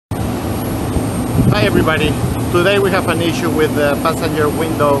Hi everybody, today we have an issue with the passenger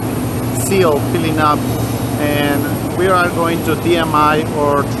window seal peeling up, and we are going to DMI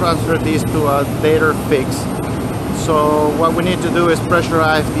or transfer this to a later fix. So what we need to do is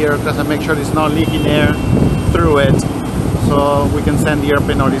pressurize the aircraft and make sure it's not leaking air through it, so we can send the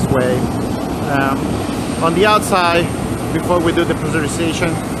airplane on its way. On the outside, before we do the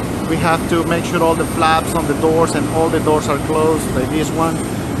pressurization, we have to make sure all the flaps on the doors and all the doors are closed, like this one,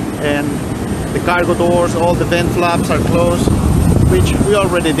 and the cargo doors, all the vent flaps are closed, which we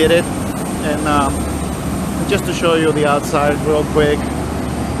already did it. And just to show you the outside real quick,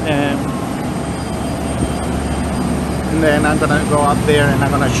 and then I'm gonna go up there and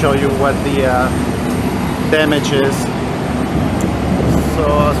I'm gonna show you what the damage is. So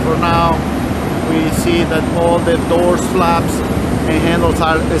as for now, we see that all the doors, flaps and handles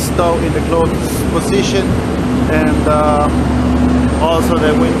are stowed in the closed position, and also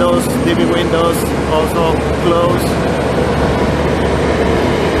the windows, DB windows, also closed.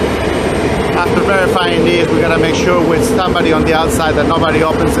 After verifying these, we gotta make sure with somebody on the outside that nobody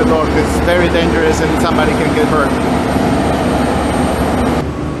opens the door, because it's very dangerous and somebody can get hurt.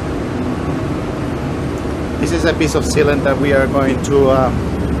 This is a piece of sealant that we are going to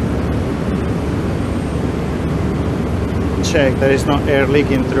check. There is no air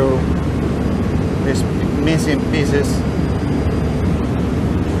leaking through these missing pieces.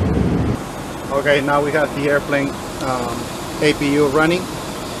 Okay, now we have the airplane APU running,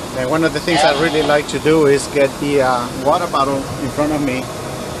 and one of the things I really like to do is get the water bottle in front of me.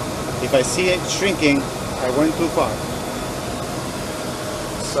 If I see it shrinking, I went too far.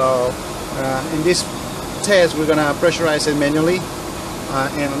 So in this test, we're gonna pressurize it manually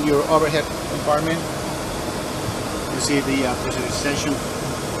in your overhead compartment. You see the pressurization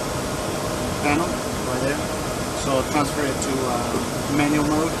panel right there. So transfer it to manual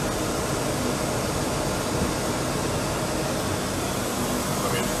mode.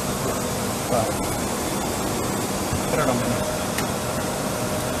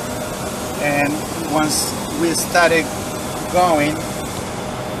 And once we started going,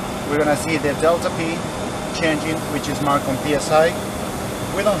 we're gonna see the delta P changing, which is marked on PSI.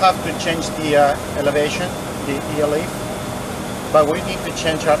 We don't have to change the elevation, the ELE, but we need to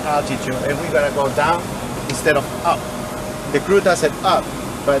change our altitude, and we gotta go down instead of up. The crew does it up,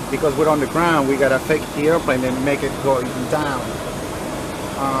 but because we're on the ground, we gotta fake the airplane and make it go down.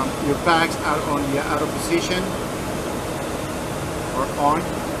 Your bags are on the out of position or on.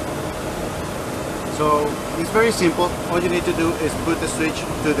 So it's very simple. All you need to do is put the switch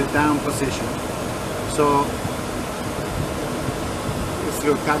to the down position. So it's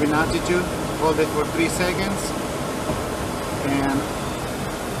your cabin altitude. Hold it for 3 seconds, and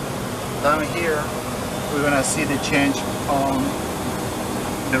down here we're gonna see the change on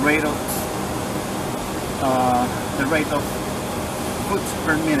the rate of foot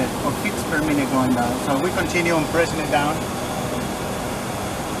per minute or feet per minute going down. So we continue on pressing it down.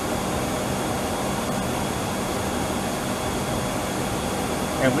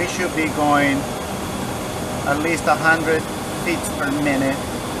 And we should be going at least 100 feet per minute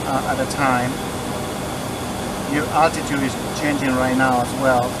at a time. Your altitude is changing right now as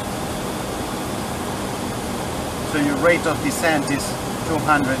well. So your rate of descent is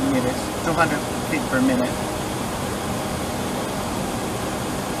 200 feet per minute.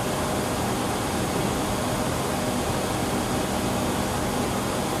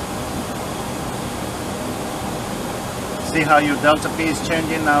 See how your delta P is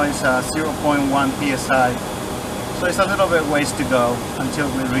changing? Now it's 0.1 psi. So it's a little bit ways to go until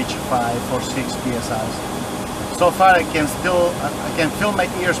we reach 5 or 6 psi. So far I can feel my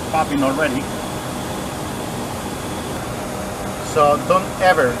ears popping already. So don't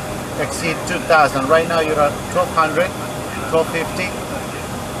ever exceed 2,000. Right now you're at 1,200, 1,250.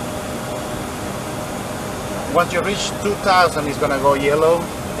 Once you reach 2,000, it's gonna go yellow,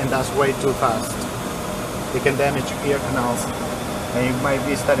 and that's way too fast. It can damage your ear canals, and you might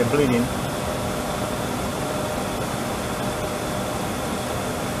be started bleeding.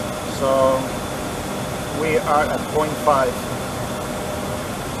 So we are at 0.5.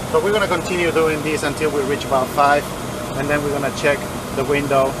 So we're gonna continue doing this until we reach about 5, and then we're gonna check the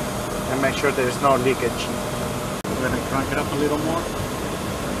window and make sure there's no leakage. We're gonna crank it up a little more.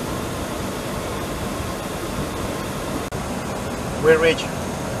 We reach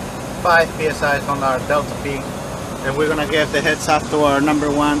 5 psi on our delta P, and we're gonna give the heads up to our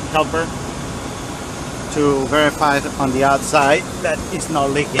number 1 helper to verify on the outside that it's not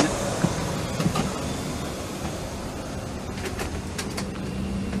leaking.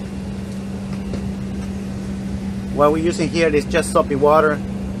 What we're using here is just soapy water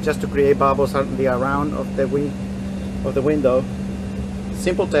just to create bubbles on the around of the window.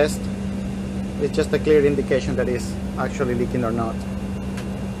 Simple test. It's just a clear indication that it's actually leaking or not.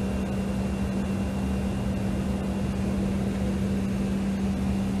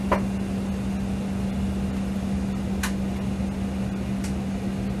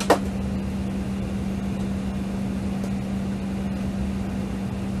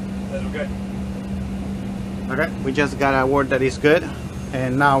 Okay. Okay, we just got a word that is good,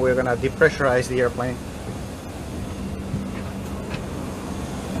 and now we're gonna depressurize the airplane.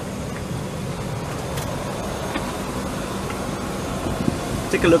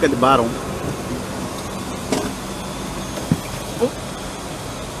 Take a look at the bottom.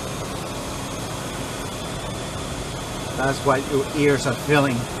 That's what your ears are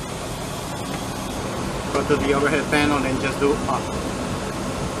feeling. Go to the overhead panel and just do up.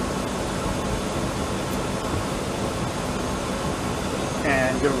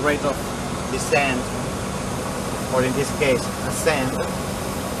 And your rate of descent, or in this case ascent,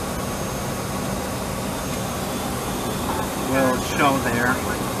 will show there,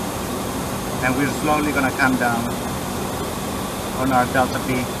 and we're slowly going to come down on our delta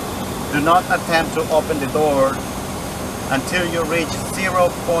P. Do not attempt to open the door until you reach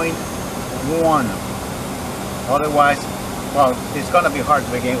 0.1. Otherwise, well, it's going to be hard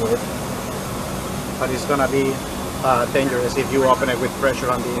to begin with, but it's going to be dangerous if you open it with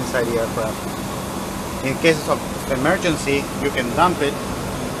pressure on the inside the aircraft. In cases of emergency, you can dump it.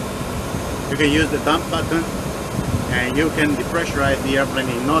 You can use the dump button and you can depressurize the airplane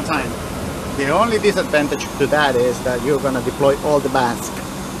in no time. The only disadvantage to that is that you're going to deploy all the mask,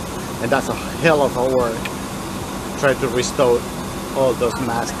 and that's a hell of a work. Try to restore all those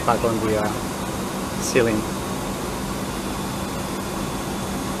masks back on the ceiling.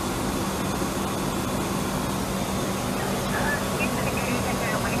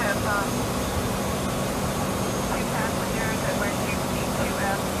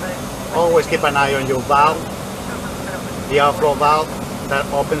 Always keep an eye on your valve, the outflow valve that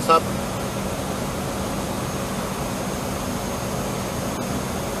opens up.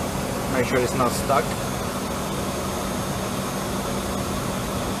 Make sure it's not stuck.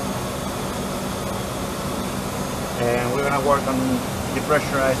 And we're gonna work on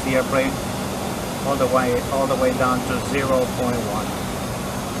depressurize the airplane all the way down to 0.1.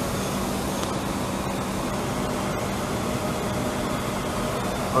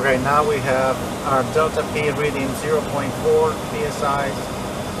 Okay, now we have our delta P reading 0.4 psi,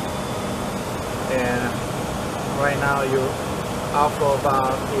 and right now your outflow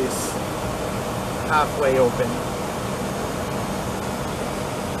valve is halfway open.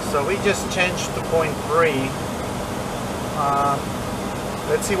 So we just changed to 0.3.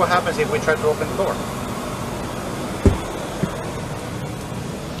 Let's see what happens if we try to open the door.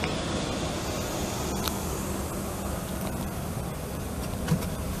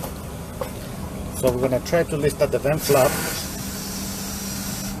 So we're going to try to lift up the vent flap.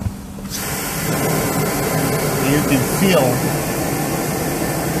 You can feel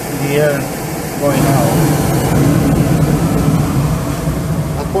the air going out.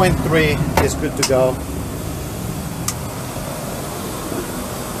 At 0.3 is good to go.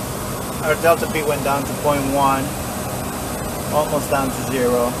 Our delta P went down to 0.1, almost down to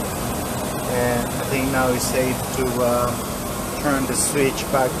 0, and I think now it's safe to turn the switch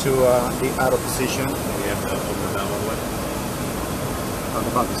back to the auto position. You have to open it down all the way. On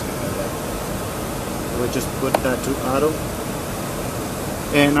the button screen like that. We'll just put that to auto.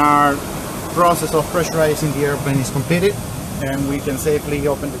 And our process of pressurizing the airplane is completed, and we can safely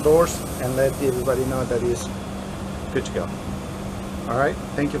open the doors and let everybody know that it's good to go. Alright,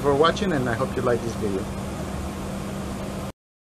 thank you for watching, and I hope you like this video.